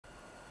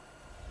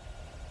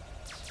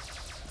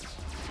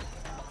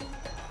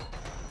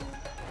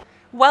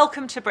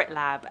Welcome to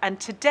BritLab, and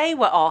today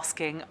we're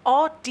asking,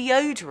 are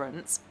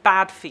deodorants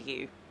bad for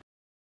you?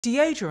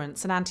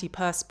 Deodorants and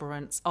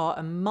antiperspirants are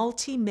a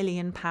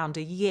multi-million-pound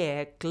a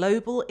year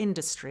global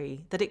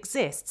industry that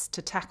exists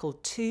to tackle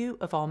two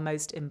of our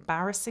most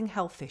embarrassing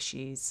health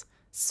issues,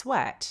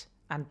 sweat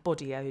and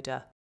body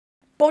odour.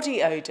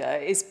 Body odour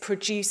is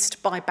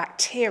produced by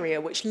bacteria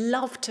which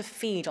love to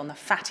feed on the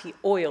fatty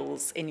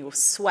oils in your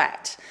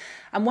sweat,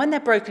 and when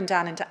they're broken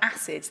down into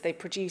acids, they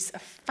produce a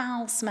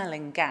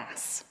foul-smelling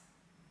gas.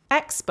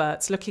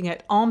 Experts looking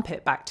at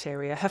armpit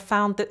bacteria have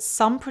found that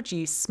some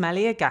produce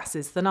smellier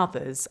gases than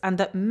others, and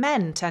that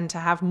men tend to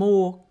have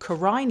more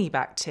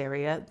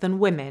Corynebacteria than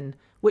women,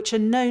 which are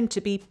known to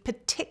be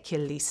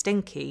particularly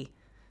stinky.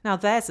 Now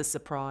there's a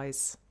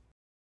surprise.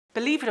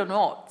 Believe it or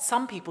not,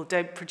 some people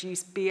don't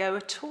produce BO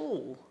at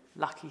all.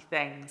 Lucky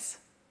things.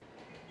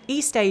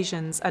 East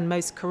Asians and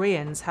most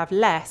Koreans have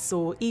less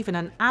or even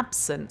an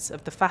absence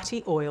of the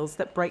fatty oils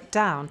that break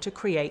down to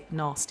create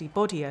nasty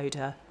body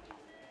odour.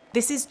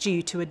 This is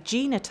due to a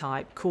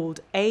genotype called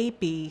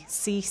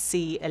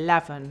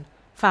ABCC11,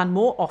 found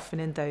more often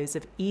in those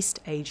of East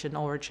Asian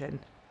origin.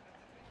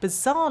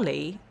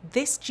 Bizarrely,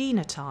 this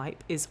genotype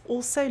is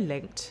also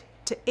linked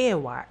to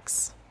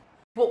earwax.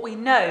 What we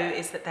know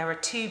is that there are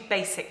two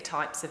basic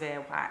types of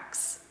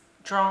earwax,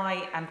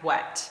 dry and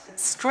wet.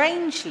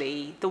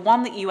 Strangely, the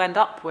one that you end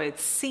up with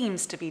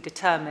seems to be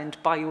determined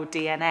by your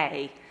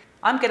DNA.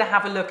 I'm going to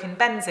have a look in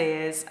Ben's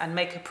ears and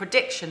make a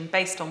prediction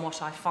based on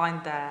what I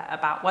find there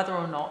about whether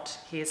or not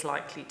he is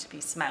likely to be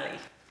smelly.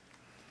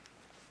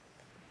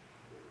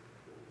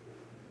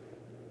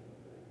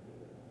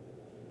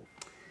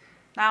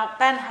 Now,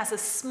 Ben has a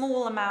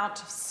small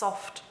amount of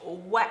soft or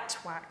wet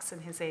wax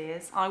in his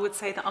ears. I would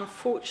say that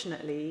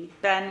unfortunately,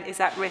 Ben is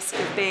at risk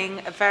of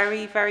being a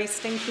very, very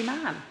stinky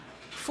man.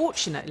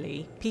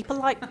 Fortunately, people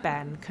like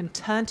Ben can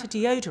turn to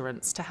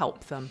deodorants to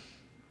help them.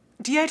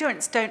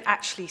 Deodorants don't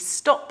actually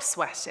stop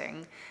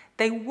sweating.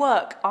 They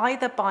work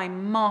either by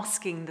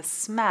masking the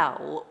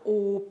smell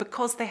or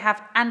because they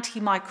have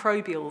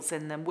antimicrobials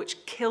in them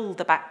which kill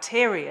the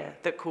bacteria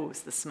that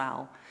cause the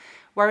smell,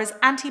 whereas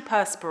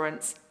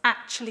antiperspirants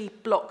actually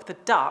block the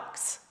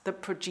ducts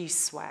that produce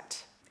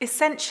sweat.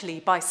 Essentially,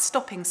 by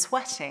stopping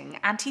sweating,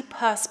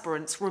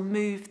 antiperspirants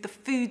remove the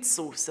food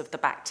source of the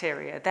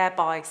bacteria,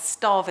 thereby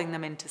starving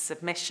them into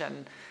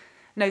submission.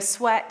 No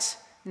sweat,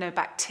 no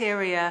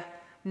bacteria,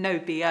 no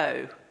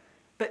BO.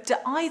 But do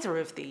either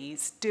of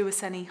these do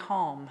us any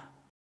harm?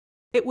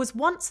 It was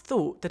once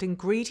thought that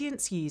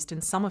ingredients used in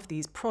some of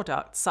these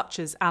products, such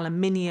as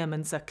aluminium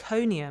and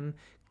zirconium,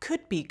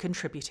 could be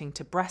contributing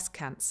to breast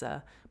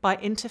cancer by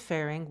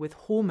interfering with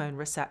hormone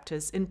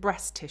receptors in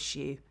breast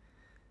tissue.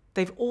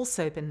 They've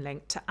also been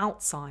linked to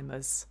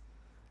Alzheimer's.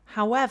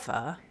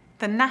 However,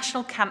 the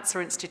National Cancer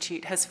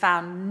Institute has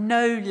found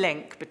no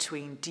link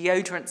between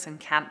deodorants and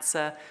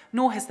cancer,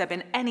 nor has there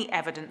been any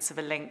evidence of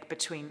a link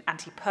between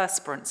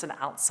antiperspirants and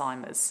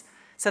Alzheimer's.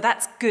 So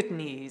that's good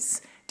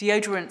news.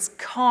 Deodorants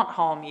can't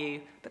harm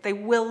you, but they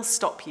will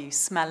stop you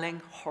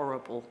smelling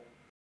horrible.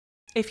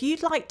 If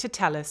you'd like to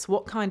tell us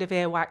what kind of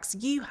earwax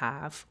you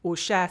have, or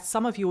share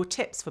some of your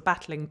tips for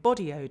battling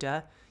body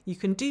odour, you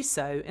can do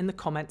so in the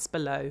comments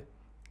below.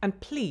 And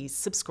please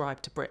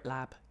subscribe to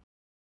BritLab.